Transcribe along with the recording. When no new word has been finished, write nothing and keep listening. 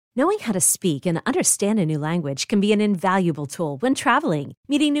Knowing how to speak and understand a new language can be an invaluable tool when traveling,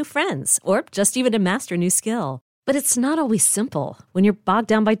 meeting new friends, or just even to master a new skill. But it's not always simple when you're bogged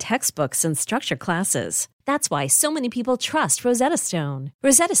down by textbooks and structured classes. That's why so many people trust Rosetta Stone.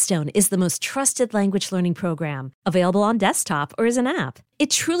 Rosetta Stone is the most trusted language learning program, available on desktop or as an app. It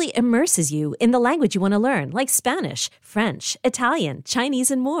truly immerses you in the language you want to learn, like Spanish, French, Italian,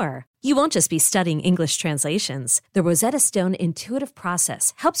 Chinese, and more. You won't just be studying English translations. The Rosetta Stone intuitive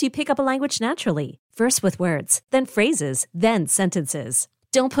process helps you pick up a language naturally, first with words, then phrases, then sentences.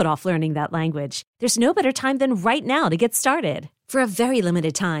 Don't put off learning that language. There's no better time than right now to get started. For a very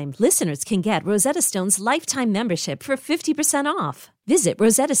limited time, listeners can get Rosetta Stone's lifetime membership for 50% off. Visit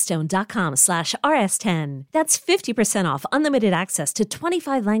rosettastone.com/rs10. That's 50% off unlimited access to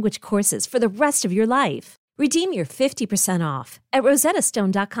 25 language courses for the rest of your life. Redeem your 50% off at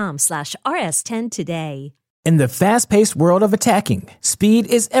rosettastone.com/rs10 today. In the fast-paced world of attacking, speed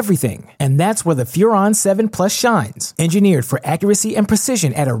is everything, and that's where the Furon 7 Plus shines. Engineered for accuracy and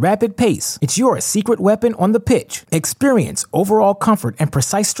precision at a rapid pace, it's your secret weapon on the pitch. Experience overall comfort and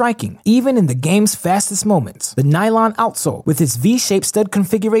precise striking, even in the game's fastest moments. The nylon outsole, with its V-shaped stud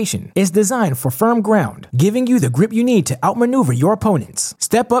configuration, is designed for firm ground, giving you the grip you need to outmaneuver your opponents.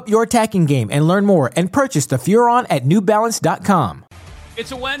 Step up your attacking game and learn more and purchase the Furon at newbalance.com.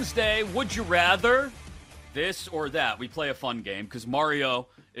 It's a Wednesday. Would you rather this or that? We play a fun game because Mario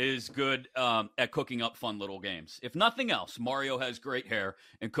is good at cooking up fun little games. If nothing else, Mario has great hair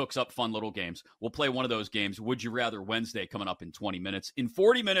and cooks up fun little games. We'll play one of those games. Would you rather Wednesday coming up in 20 minutes. In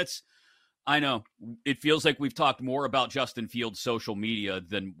 40 minutes, I know it feels like we've talked more about Justin Fields' social media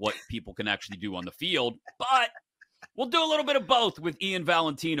than what people can actually do on the field, but we'll do a little bit of both with Ian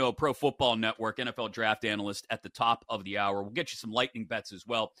Valentino, Pro Football Network, NFL draft analyst, at the top of the hour. We'll get you some lightning bets as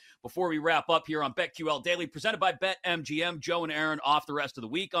well. Before we wrap up here on BetQL Daily, presented by BetMGM, Joe and Aaron off the rest of the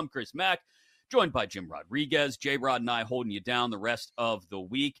week. I'm Chris Mack, joined by Jim Rodriguez. J-Rod and I holding you down the rest of the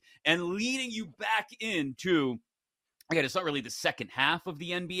week and leading you back into, again, it's not really the second half of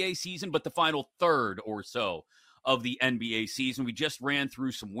the NBA season, but the final third or so of the NBA season. We just ran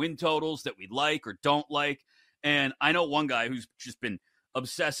through some win totals that we like or don't like. And I know one guy who's just been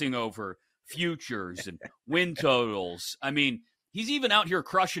obsessing over futures and win totals. I mean, he's even out here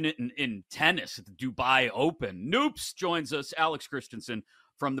crushing it in tennis at the Dubai Open. Noops joins us, Alex Christenson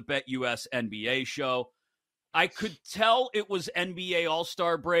from the BetUS NBA show. I could tell it was NBA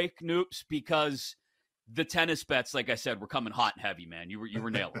All-Star break, Noops, because the tennis bets, like I said, were coming hot and heavy, man. You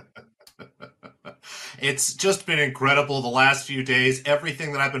were nailing it. It's just been incredible the last few days.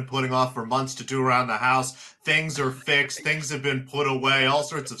 Everything that I've been putting off for months to do around the house, things are fixed. Things have been put away. All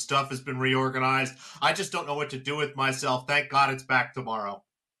sorts of stuff has been reorganized. I just don't know what to do with myself. Thank God it's back tomorrow.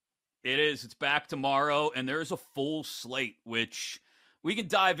 It is. It's back tomorrow, and there's a full slate, which we can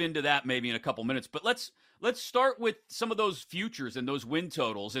dive into that maybe in a couple minutes. But let's start with some of those futures and those win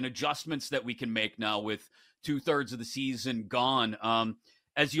totals and adjustments that we can make now with 2/3 of the season gone.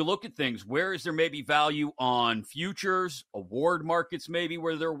 As you look at things, where is there maybe value on futures, award markets maybe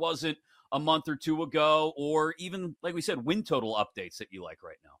where there wasn't a month or two ago, or even, like we said, win total updates that you like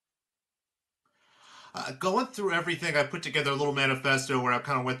right now? Going through everything, I put together a little manifesto where I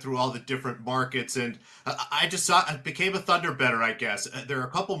kind of went through all the different markets, and I became a Thunder bettor, I guess. There are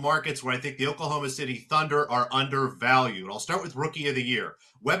a couple markets where I think the Oklahoma City Thunder are undervalued. I'll start with Rookie of the Year.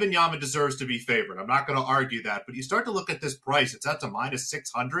 Wembanyama deserves to be favored. I'm not going to argue that, but you start to look at this price. It's out to minus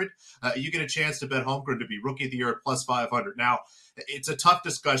 600. You get a chance to bet Holmgren to be Rookie of the Year at plus 500. Now, it's a tough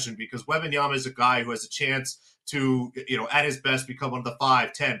discussion because Wembanyama is a guy who has a chance to, at his best, become one of the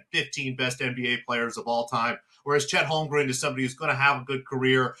 5, 10, 15 best NBA players of all time. Whereas Chet Holmgren is somebody who's going to have a good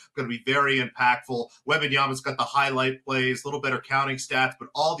career, going to be very impactful. Wembanyama's got the highlight plays, a little better counting stats, but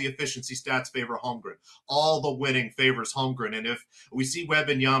all the efficiency stats favor Holmgren. All the winning favors Holmgren. And if we see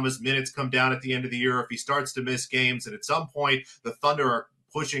Wembanyama's minutes come down at the end of the year, if he starts to miss games, and at some point the Thunder are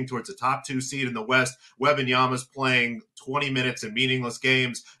pushing towards the top 2 seed in the West, Wembanyama's playing 20 minutes in meaningless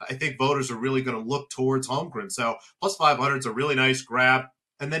games, I think voters are really going to look towards Holmgren. So plus 500 is a really nice grab.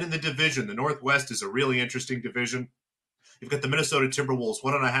 And then in the division, the Northwest is a really interesting division. You've got the Minnesota Timberwolves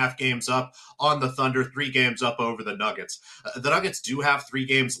 1.5 games up on the Thunder, 3 games up over the Nuggets. The Nuggets do have 3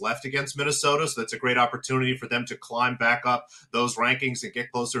 games left against Minnesota, so that's a great opportunity for them to climb back up those rankings and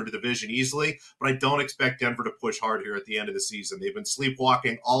get closer to the division easily. But I don't expect Denver to push hard here at the end of the season. They've been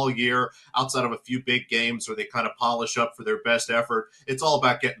sleepwalking all year outside of a few big games where they kind of polish up for their best effort. It's all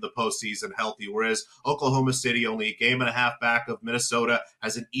about getting the postseason healthy, whereas Oklahoma City, only a game and a half back of Minnesota,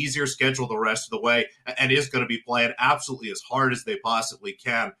 has an easier schedule the rest of the way and is going to be playing absolutely as hard as they possibly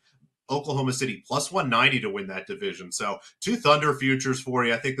can. Oklahoma City plus 190 to win that division. So 2 Thunder futures for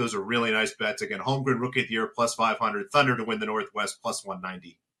you. I think those are really nice bets. Again, Holmgren Rookie of the Year plus 500, Thunder to win the Northwest plus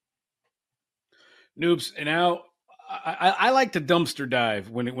 190. Noops, and now I like to dumpster dive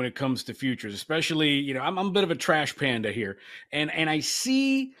when it comes to futures, especially, I'm a bit of a trash panda here. And I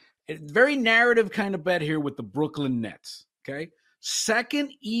see a very narrative kind of bet here with the Brooklyn Nets. Okay.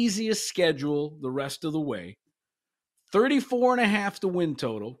 Second easiest schedule the rest of the way. 34.5 to win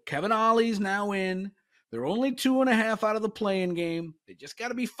total. Kevin Ollie's now in. They're only 2.5 out of the play-in game. They just got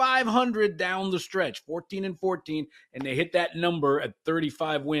to be 500 down the stretch, 14-14, and they hit that number at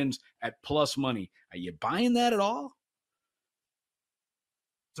 35 wins at plus money. Are you buying that at all?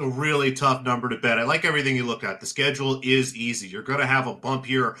 It's a really tough number to bet. I like everything you look at. The schedule is easy. You're going to have a bump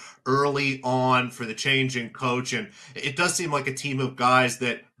here early on for the change in coach, and it does seem like a team of guys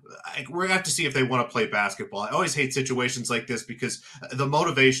that we're going to have to see if they want to play basketball. I always hate situations like this because the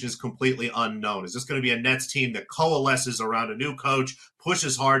motivation is completely unknown. Is this going to be a Nets team that coalesces around a new coach,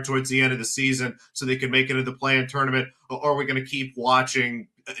 pushes hard towards the end of the season so they can make it into the play-in tournament, or are we going to keep watching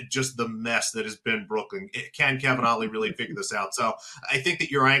just the mess that has been Brooklyn? Can Kevin Ollie really figure this out? So I think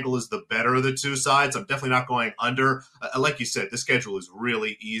that your angle is the better of the two sides. I'm definitely not going under. Like you said, the schedule is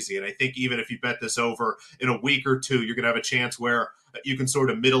really easy. And I think even if you bet this over in a week or two, you're going to have a chance where you can sort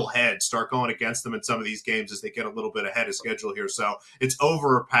of middle head, start going against them in some of these games as they get a little bit ahead of schedule here. So it's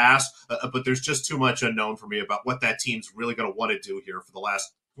over or pass, but there's just too much unknown for me about what that team's really going to want to do here for the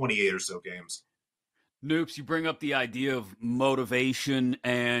last 28 or so games. Noops, you bring up the idea of motivation,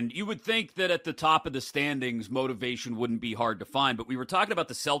 and you would think that at the top of the standings, motivation wouldn't be hard to find. But we were talking about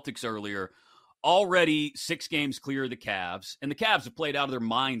the Celtics earlier, already 6 games clear of the Cavs, and the Cavs have played out of their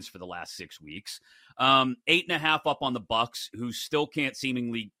minds for the last 6 weeks. 8.5 up on the Bucks, who still can't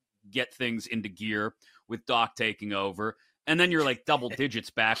seemingly get things into gear with Doc taking over. And then you're like double digits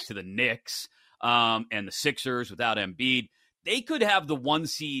back to the Knicks and the Sixers without Embiid. They could have the 1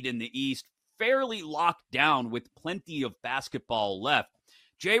 seed in the East fairly locked down with plenty of basketball left.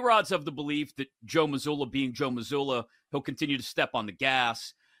 J-Rod's of the belief that Joe Mazzulla being Joe Mazzulla, he'll continue to step on the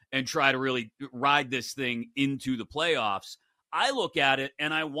gas and try to really ride this thing into the playoffs. I look at it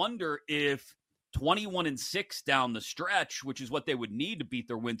and I wonder if 21-6 down the stretch, which is what they would need to beat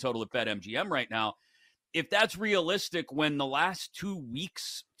their win total at BetMGM right now, if that's realistic when the last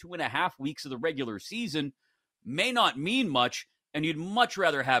 2.5 weeks of the regular season may not mean much, and you'd much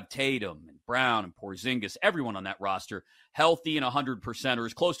rather have Tatum and Brown and Porzingis, everyone on that roster, healthy and 100% or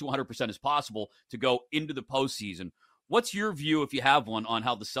as close to 100% as possible to go into the postseason. What's your view, if you have one, on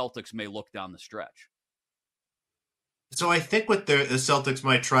how the Celtics may look down the stretch? So I think what the Celtics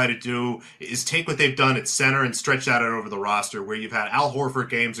might try to do is take what they've done at center and stretch that out over the roster, where you've had Al Horford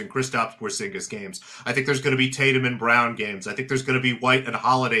games and Kristaps Porzingis games. I think there's going to be Tatum and Brown games. I think there's going to be White and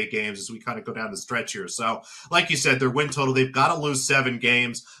Holiday games as we kind of go down the stretch here. So like you said, their win total, they've got to lose 7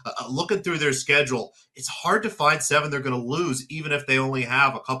 games. Looking through their schedule, it's hard to find 7 they're going to lose, even if they only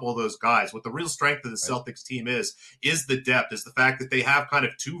have a couple of those guys. What the real strength of the Celtics team is the depth, is the fact that they have kind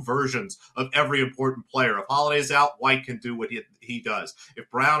of 2 versions of every important player. If Holiday's out, White can do what he does. If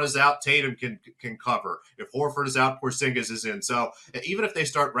Brown is out, Tatum can cover. If Horford is out, Porzingis is in. So even if they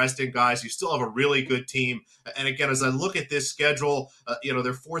start resting guys, you still have a really good team. And again, as I look at this schedule,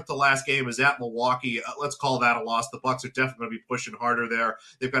 their 4th to last game is at Milwaukee. Let's call that a loss. The Bucks are definitely going to be pushing harder there.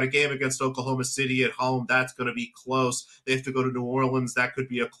 They've got a game against Oklahoma City at home. That's going to be close. They have to go to New Orleans. That could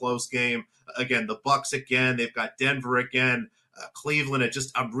be a close game. Again, the Bucks again. They've got Denver again. Cleveland,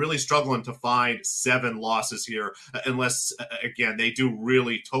 I'm really struggling to find 7 losses here unless, again, they do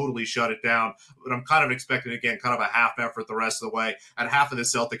really totally shut it down. But I'm kind of expecting, again, kind of a half effort the rest of the way. And half of the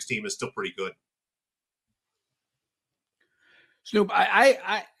Celtics team is still pretty good. Snoop,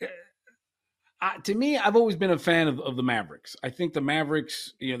 to me, I've always been a fan of the Mavericks. I think the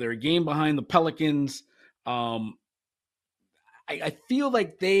Mavericks, they're a game behind the Pelicans. I feel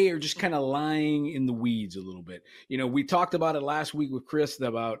like they are just kind of lying in the weeds a little bit. We talked about it last week with Chris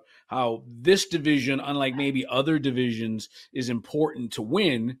about how this division, unlike maybe other divisions, is important to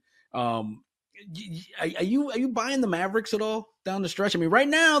win. Are you buying the Mavericks at all down the stretch? I mean, right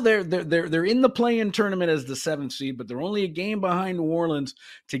now they're in the play-in tournament as the 7th seed, but they're only a game behind New Orleans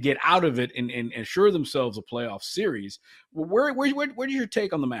to get out of it and assure themselves a playoff series. Where's your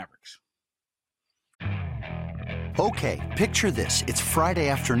take on the Mavericks? Okay, picture this. It's Friday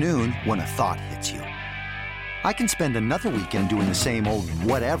afternoon when a thought hits you. I can spend another weekend doing the same old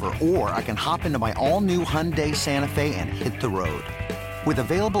whatever, or I can hop into my all-new Hyundai Santa Fe and hit the road. With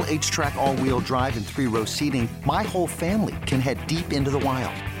available H-Track all-wheel drive and 3-row seating, my whole family can head deep into the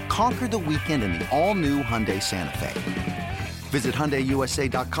wild. Conquer the weekend in the all-new Hyundai Santa Fe. Visit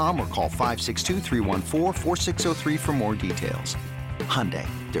HyundaiUSA.com or call 562-314-4603 for more details. Hyundai,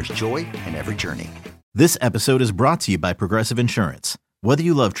 there's joy in every journey. This episode is brought to you by Progressive Insurance. Whether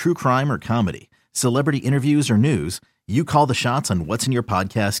you love true crime or comedy, celebrity interviews or news, you call the shots on what's in your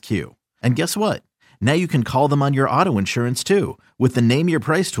podcast queue. And guess what? Now you can call them on your auto insurance too with the Name Your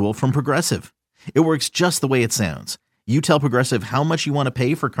Price tool from Progressive. It works just the way it sounds. You tell Progressive how much you want to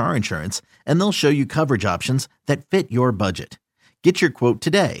pay for car insurance, and they'll show you coverage options that fit your budget. Get your quote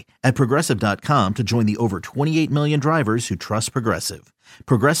today at Progressive.com to join the over 28 million drivers who trust Progressive.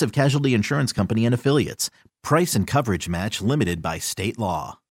 Progressive Casualty Insurance Company and Affiliates. Price and coverage match limited by state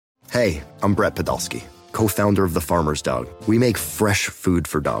law. Hey, I'm Brett Podolsky, co-founder of The Farmer's Dog. We make fresh food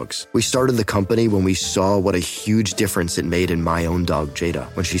for dogs. We started the company when we saw what a huge difference it made in my own dog, Jada,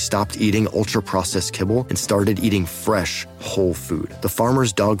 when she stopped eating ultra-processed kibble and started eating fresh, whole food. The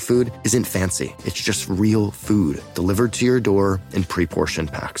Farmer's Dog food isn't fancy. It's just real food delivered to your door in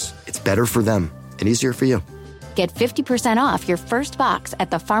pre-portioned packs. It's better for them and easier for you. Get 50% off your first box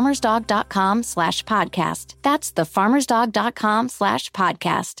at thefarmersdog.com/podcast. That's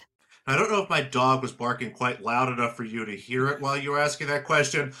thefarmersdog.com/podcast. I don't know if my dog was barking quite loud enough for you to hear it while you were asking that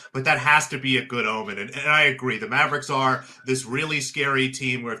question, but that has to be a good omen. And I agree. The Mavericks are this really scary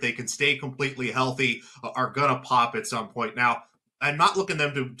team where if they can stay completely healthy, are going to pop at some point. Now, I'm not looking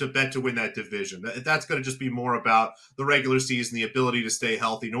them to bet to win that division. That's going to just be more about the regular season, the ability to stay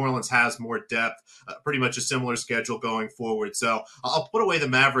healthy. New Orleans has more depth, pretty much a similar schedule going forward. So I'll put away the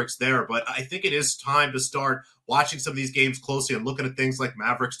Mavericks there, but I think it is time to start watching some of these games closely and looking at things like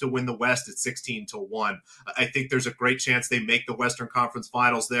Mavericks to win the West at 16-1. I think there's a great chance they make the Western Conference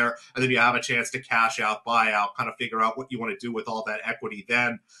Finals there, and then you have a chance to cash out, buy out, kind of figure out what you want to do with all that equity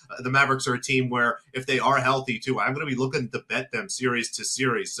then. The Mavericks are a team where if they are healthy too, I'm going to be looking to bet them series to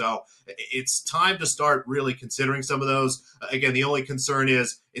series. So it's time to start really considering some of those. Again, the only concern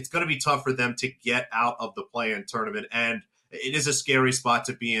is it's going to be tough for them to get out of the play-in tournament, and it is a scary spot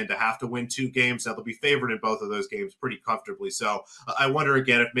to be in to have to win 2 games. Now, they'll be favored in both of those games pretty comfortably. So I wonder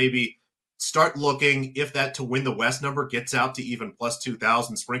again if maybe start looking if that to win the West number gets out to even plus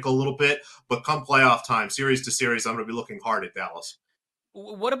 2,000, sprinkle a little bit. But come playoff time, series to series, I'm going to be looking hard at Dallas.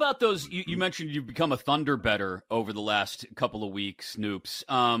 What about those? You mentioned you've become a Thunder bettor over the last couple of weeks, Noops.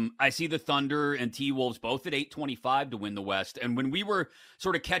 I see the Thunder and T-Wolves both at 825 to win the West. And when we were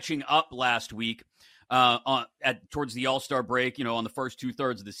sort of catching up last week, towards the All-Star break, on the first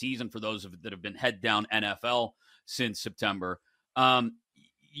 2/3 of the season for those that have been head down NFL since September,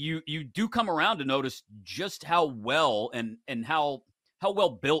 you do come around to notice just how well and how well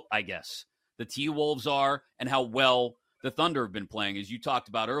built, I guess, the T-Wolves are and how well the Thunder have been playing, as you talked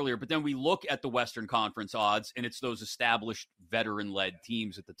about earlier. But then we look at the Western Conference odds, and it's those established veteran-led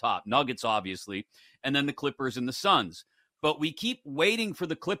teams at the top. Nuggets, obviously, and then the Clippers and the Suns. But we keep waiting for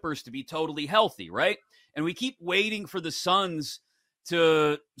the Clippers to be totally healthy, right? And we keep waiting for the Suns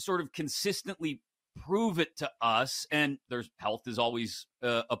to sort of consistently prove it to us. And there's health is always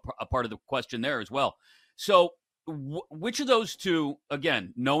a part of the question there as well. So which of those two,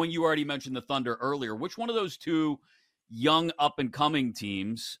 again, knowing you already mentioned the Thunder earlier, which one of those two young up-and-coming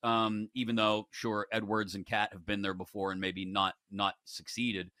teams, even though, sure, Edwards and Cat have been there before and maybe not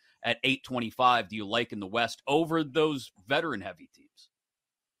succeeded, at 825, do you like in the West over those veteran-heavy teams?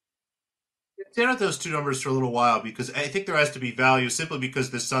 Stay at those two numbers for a little while because I think there has to be value simply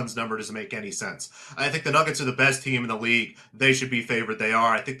because the Suns number doesn't make any sense. I think the Nuggets are the best team in the league. They should be favored. They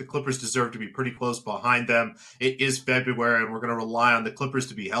are. I think the Clippers deserve to be pretty close behind them. It is February, and we're going to rely on the Clippers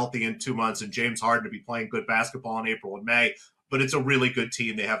to be healthy in 2 months and James Harden to be playing good basketball in April and May. But it's a really good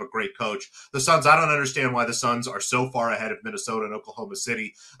team. They have a great coach. The Suns, I don't understand why the Suns are so far ahead of Minnesota and Oklahoma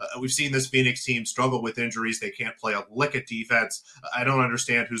City. We've seen this Phoenix team struggle with injuries. They can't play a lick at defense. I don't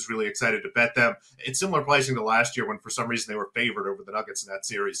understand who's really excited to bet them. It's similar pricing to last year when for some reason they were favored over the Nuggets in that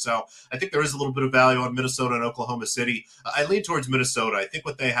series. So I think there is a little bit of value on Minnesota and Oklahoma City. I lean towards Minnesota. I think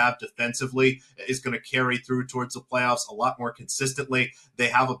what they have defensively is going to carry through towards the playoffs a lot more consistently. They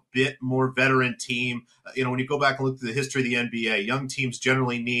have a bit more veteran team. When you go back and look at the history of the NBA, young teams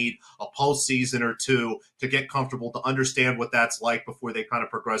generally need a postseason or two to get comfortable, to understand what that's like before they kind of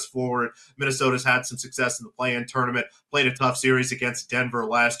progress forward. Minnesota's had some success in the play-in tournament, played a tough series against Denver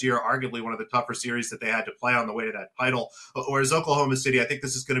last year, arguably one of the tougher series that they had to play on the way to that title. Whereas Oklahoma City, I think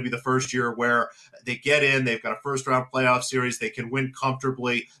this is going to be the first year where they get in, they've got a first-round playoff series, they can win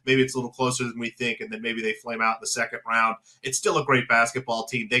comfortably. Maybe it's a little closer than we think, and then maybe they flame out in the second round. It's still a great basketball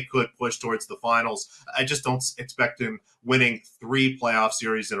team. They could push towards the finals. I just don't expect them winning 3 playoff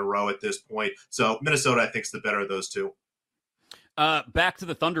series in a row at this point. So Minnesota, I think, is the better of those two. Back to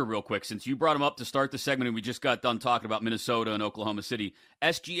the Thunder real quick, since you brought them up to start the segment and we just got done talking about Minnesota and Oklahoma City.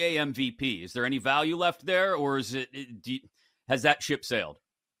 SGA MVP, is there any value left there, or has that ship sailed?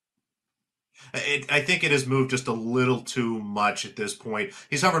 I think it has moved just a little too much at this point.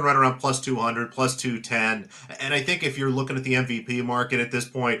 He's hovering right around plus 200, plus 210. And I think if you're looking at the MVP market at this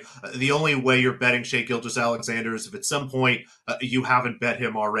point, the only way you're betting Shai Gilgeous-Alexander is if at some point you haven't bet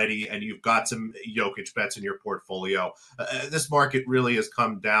him already and you've got some Jokic bets in your portfolio. This market really has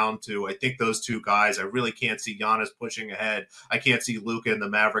come down to, I think, those two guys. I really can't see Giannis pushing ahead. I can't see Luka and the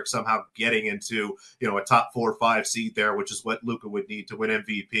Mavericks somehow getting into, a top 4 or 5 seed there, which is what Luka would need to win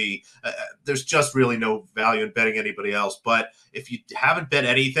MVP. There's just really no value in betting anybody else. But if you haven't bet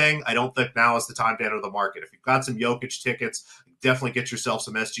anything, I don't think now is the time to enter the market. If you've got some Jokic tickets, definitely get yourself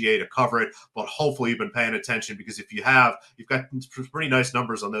some SGA to cover it. But hopefully you've been paying attention, because if you have, you've got pretty nice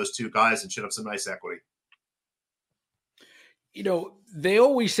numbers on those two guys and should have some nice equity. They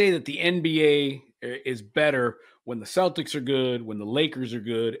always say that the NBA is better when the Celtics are good, when the Lakers are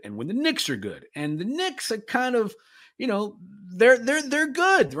good, and when the Knicks are good. And the Knicks are kind of, they're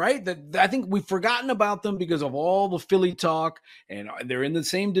good, right? I think we've forgotten about them because of all the Philly talk, and they're in the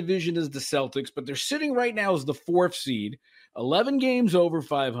same division as the Celtics, but they're sitting right now as the 4th seed, 11 games over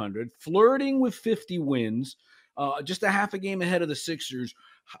 500, flirting with 50 wins, just a half a game ahead of the Sixers.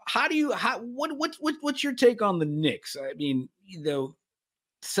 What's your take on the Knicks? I mean,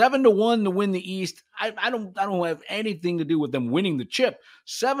 7-1 to win the East. I don't have anything to do with them winning the chip.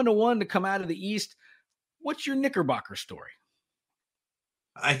 7-1 to come out of the East. What's your Knickerbocker story?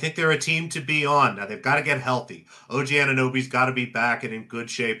 I think they're a team to be on. Now, they've got to get healthy. OG Anunoby's got to be back and in good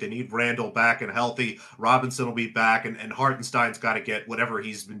shape. They need Randall back and healthy. Robinson will be back, and Hartenstein's got to get whatever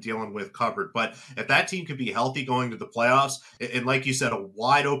he's been dealing with covered. But if that team could be healthy going to the playoffs, and like you said, a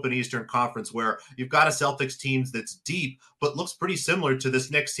wide-open Eastern Conference where you've got a Celtics team that's deep but looks pretty similar to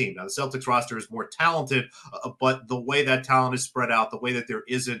this Knicks team. Now, the Celtics roster is more talented, but the way that talent is spread out, the way that there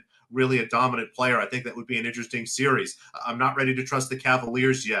isn't really a dominant player, I think that would be an interesting series. I'm not ready to trust the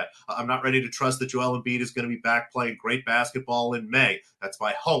Cavaliers yet. I'm not ready to trust that Joel Embiid is going to be back playing great basketball in May. That's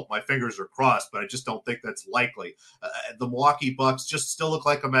my hope. My fingers are crossed, but I just don't think that's likely. The Milwaukee Bucks just still look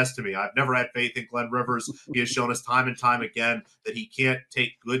like a mess to me. I've never had faith in Glenn Rivers. He has shown us time and time again that he can't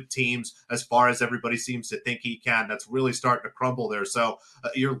take good teams as far as everybody seems to think he can. That's really starting to crumble there. So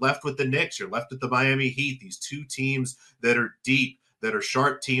you're left with the Knicks. You're left with the Miami Heat, these two teams that are deep, that are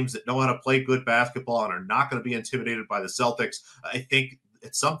sharp teams that know how to play good basketball and are not going to be intimidated by the Celtics. I think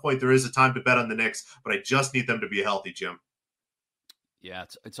at some point there is a time to bet on the Knicks, but I just need them to be healthy, Jim. Yeah,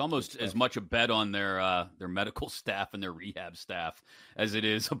 it's almost as much a bet on their medical staff and their rehab staff as it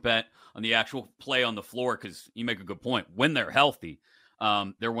is a bet on the actual play on the floor, because you make a good point. When they're healthy,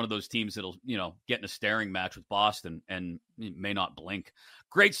 they're one of those teams that'll, get in a staring match with Boston and may not blink.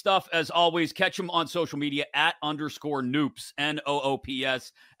 Great stuff, as always. Catch him on social media @_Noops,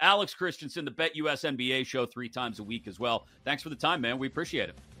 Noops. Alex Christenson, the BetUS NBA show 3 times a week as well. Thanks for the time, man. We appreciate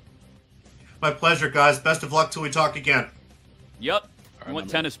it. My pleasure, guys. Best of luck till we talk again. Yep. You want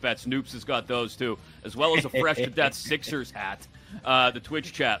tennis bets? Noops has got those too, as well as a fresh to death Sixers hat. The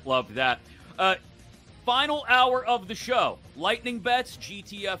Twitch chat, loved that. Final hour of the show. Lightning bets,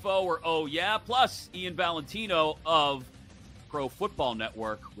 GTFO or Oh Yeah, plus Ian Valentino of Pro Football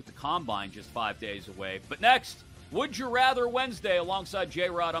Network with the Combine just 5 days away. But next, Would You Rather Wednesday alongside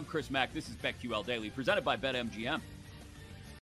J-Rod. I'm Chris Mack. This is BetQL Daily, presented by BetMGM.